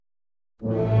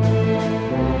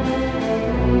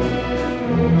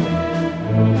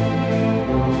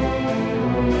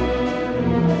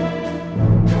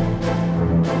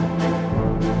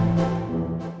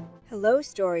Hello,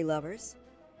 story lovers.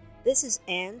 This is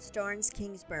Anne Starnes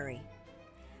Kingsbury.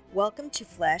 Welcome to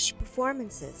Flash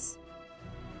Performances.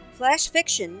 Flash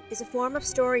fiction is a form of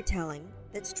storytelling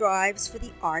that strives for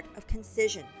the art of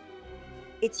concision.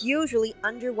 It's usually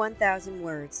under 1,000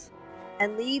 words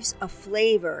and leaves a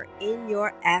flavor in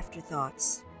your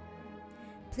afterthoughts.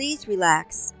 Please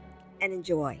relax and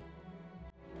enjoy.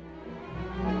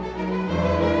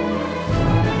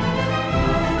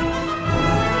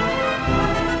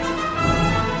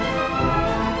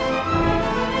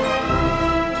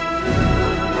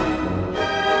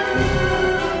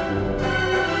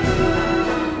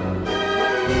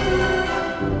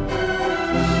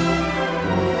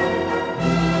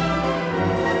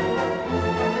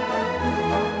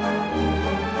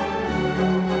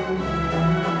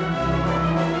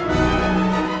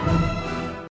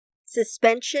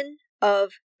 Suspension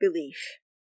of belief.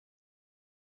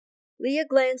 Leah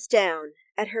glanced down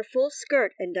at her full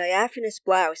skirt and diaphanous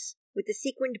blouse with the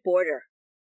sequined border.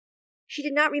 She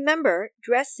did not remember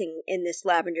dressing in this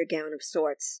lavender gown of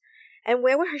sorts, and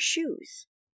where were her shoes?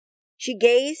 She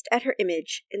gazed at her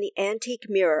image in the antique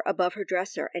mirror above her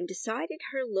dresser and decided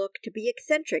her look to be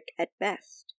eccentric at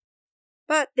best.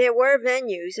 But there were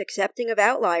venues accepting of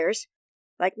outliers,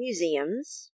 like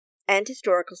museums and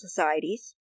historical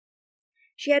societies.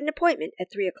 She had an appointment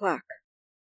at 3 o'clock.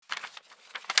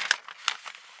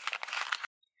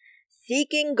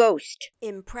 Seeking Ghost,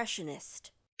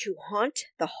 Impressionist. To haunt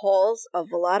the halls of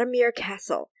Vladimir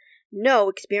Castle. No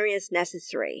experience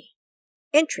necessary.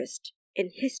 Interest in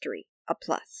history a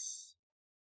plus.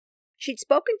 She'd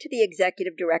spoken to the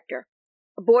executive director.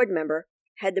 A board member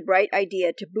had the bright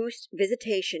idea to boost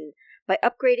visitation by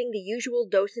upgrading the usual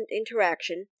docent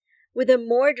interaction with a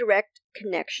more direct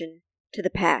connection to the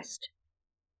past.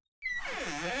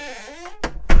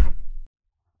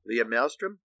 Leah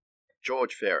Maelstrom,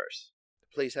 George Ferris.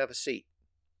 Please have a seat.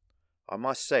 I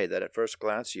must say that at first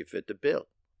glance you fit the bill.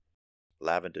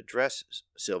 Lavender dress,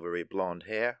 silvery blonde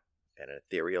hair, and an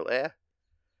ethereal air.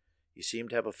 You seem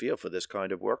to have a feel for this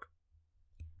kind of work.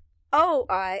 Oh,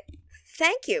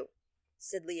 thank you,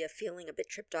 said Leah, feeling a bit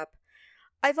tripped up.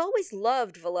 I've always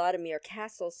loved Vladimir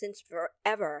Castle since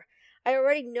forever. I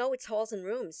already know its halls and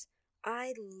rooms.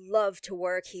 I love to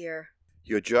work here.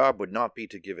 Your job would not be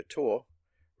to give a tour.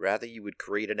 Rather, you would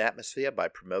create an atmosphere by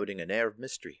promoting an air of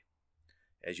mystery.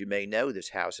 As you may know, this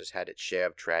house has had its share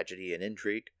of tragedy and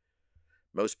intrigue.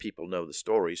 Most people know the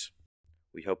stories.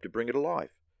 We hope to bring it alive.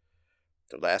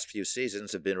 The last few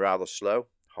seasons have been rather slow,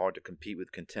 hard to compete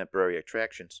with contemporary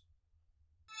attractions.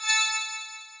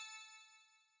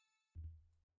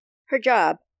 Her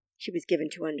job, she was given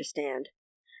to understand,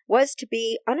 was to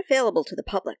be unavailable to the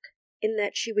public, in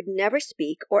that she would never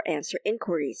speak or answer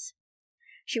inquiries.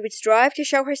 She would strive to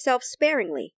show herself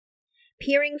sparingly,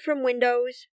 peering from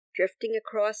windows, drifting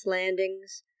across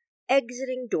landings,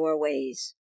 exiting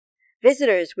doorways.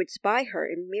 Visitors would spy her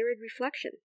in mirrored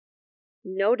reflection.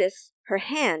 Notice her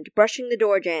hand brushing the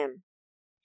door jamb.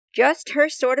 Just her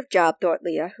sort of job, thought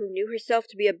Leah, who knew herself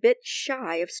to be a bit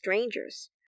shy of strangers.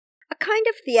 A kind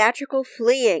of theatrical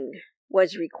fleeing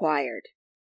was required.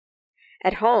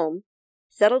 At home,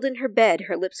 settled in her bed,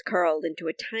 her lips curled into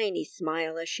a tiny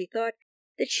smile as she thought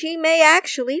that she may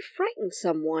actually frighten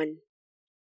someone.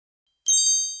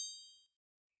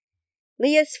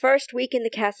 Leah's first week in the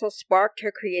castle sparked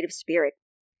her creative spirit.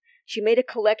 She made a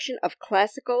collection of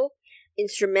classical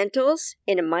instrumentals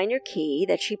in a minor key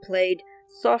that she played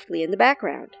softly in the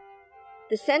background.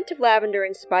 The scent of lavender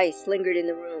and spice lingered in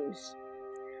the rooms.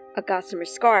 A gossamer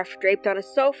scarf draped on a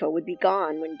sofa would be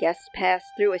gone when guests passed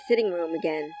through a sitting room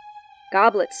again.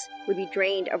 Goblets would be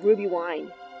drained of ruby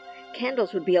wine.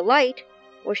 Candles would be alight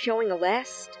or showing a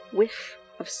last whiff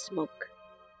of smoke.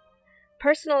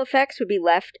 Personal effects would be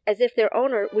left as if their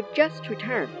owner would just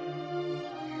return.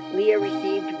 Leah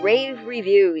received rave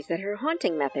reviews that her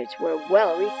haunting methods were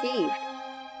well received.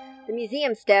 The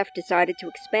museum staff decided to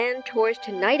expand tours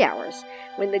to night hours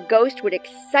when the ghost would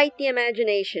excite the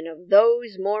imagination of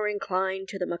those more inclined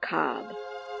to the macabre.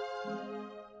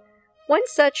 One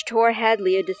such tour had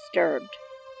Leah disturbed.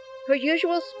 Her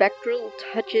usual spectral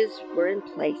touches were in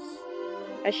place.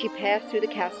 As she passed through the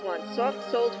castle on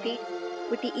soft-soled feet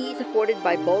with the ease afforded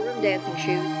by ballroom dancing shoes,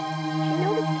 she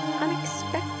noticed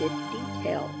unexpected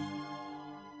details.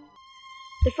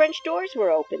 The French doors were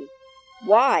open,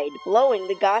 wide, blowing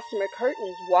the gossamer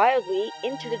curtains wildly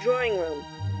into the drawing room.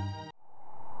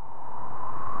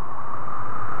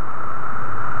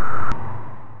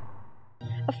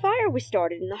 A fire was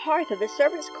started in the hearth of the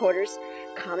servants' quarters'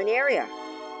 common area.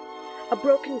 A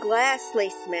broken glass lay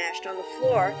smashed on the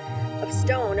floor of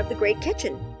stone of the great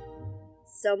kitchen.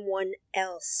 Someone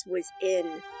else was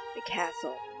in the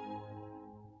castle.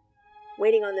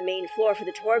 Waiting on the main floor for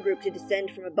the tour group to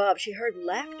descend from above, she heard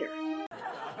laughter.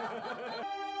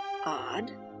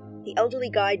 Odd. The elderly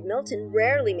guide Milton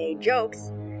rarely made jokes,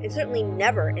 and certainly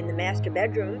never in the master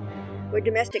bedroom, where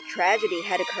domestic tragedy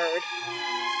had occurred.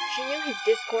 She knew his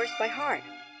discourse by heart.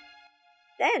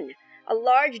 Then, a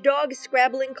large dog's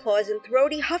scrabbling claws and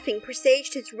throaty huffing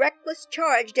presaged his reckless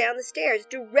charge down the stairs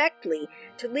directly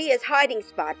to Leah's hiding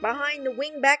spot behind the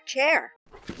wing-back chair.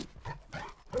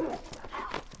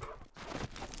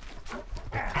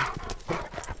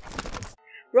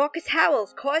 Raucous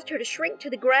howls caused her to shrink to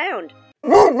the ground.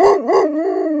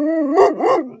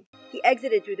 He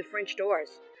exited through the French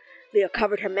doors. Leah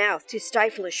covered her mouth to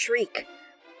stifle a shriek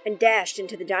and dashed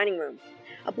into the dining room.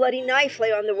 A bloody knife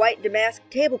lay on the white damask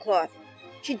tablecloth.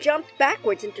 She jumped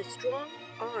backwards into strong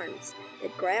arms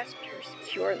that grasped her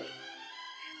securely.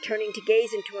 Turning to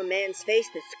gaze into a man's face,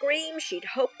 the scream she'd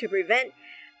hoped to prevent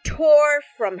tore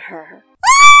from her.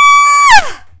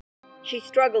 She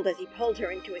struggled as he pulled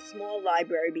her into a small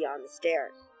library beyond the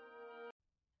stairs.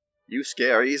 You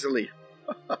scare easily.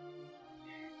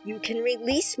 You can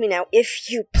release me now, if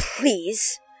you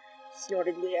please,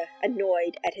 snorted Leah,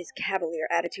 annoyed at his cavalier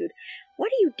attitude. What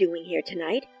are you doing here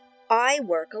tonight? I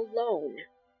work alone.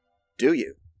 Do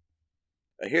you?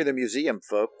 I hear the museum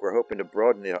folk were hoping to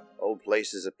broaden the old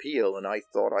place's appeal, and I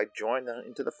thought I'd join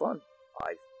into the fun.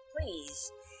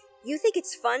 Please. You think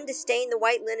it's fun to stain the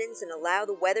white linens and allow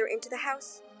the weather into the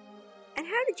house? And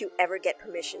how did you ever get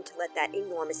permission to let that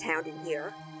enormous hound in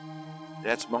here?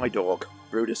 That's my dog,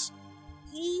 Brutus.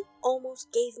 He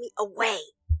almost gave me away.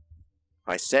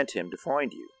 I sent him to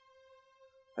find you.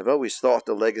 I've always thought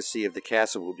the legacy of the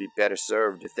castle would be better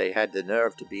served if they had the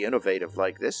nerve to be innovative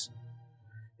like this.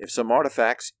 If some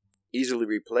artifacts, easily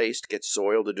replaced, get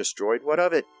soiled or destroyed, what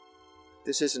of it?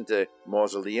 This isn't a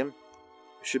mausoleum.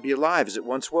 It should be alive as it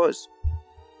once was.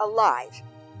 Alive?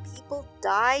 People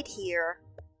died here.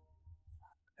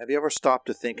 Have you ever stopped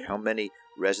to think how many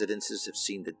residences have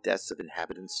seen the deaths of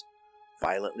inhabitants,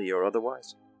 violently or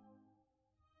otherwise?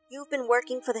 You've been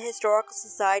working for the Historical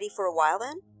Society for a while,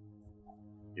 then?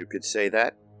 You could say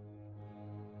that.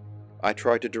 I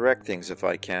try to direct things if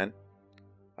I can.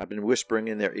 I've been whispering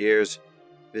in their ears,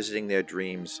 visiting their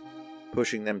dreams,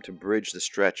 pushing them to bridge the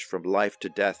stretch from life to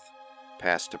death,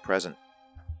 past to present.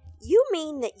 You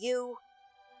mean that you,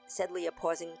 said Leah,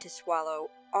 pausing to swallow,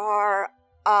 are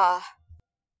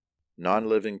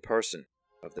non-living person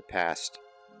of the past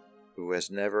who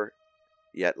has never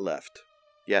yet left.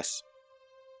 Yes.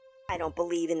 I don't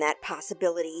believe in that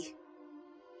possibility.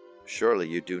 Surely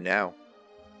you do now.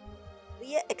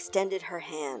 Leah extended her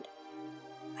hand.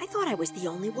 I thought I was the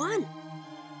only one.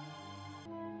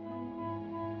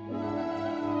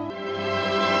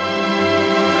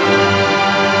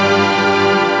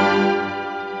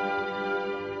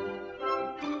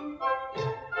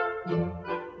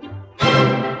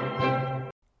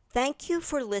 Thank you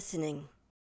for listening.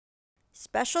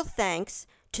 Special thanks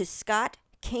to Scott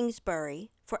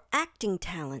Kingsbury for acting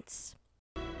talents.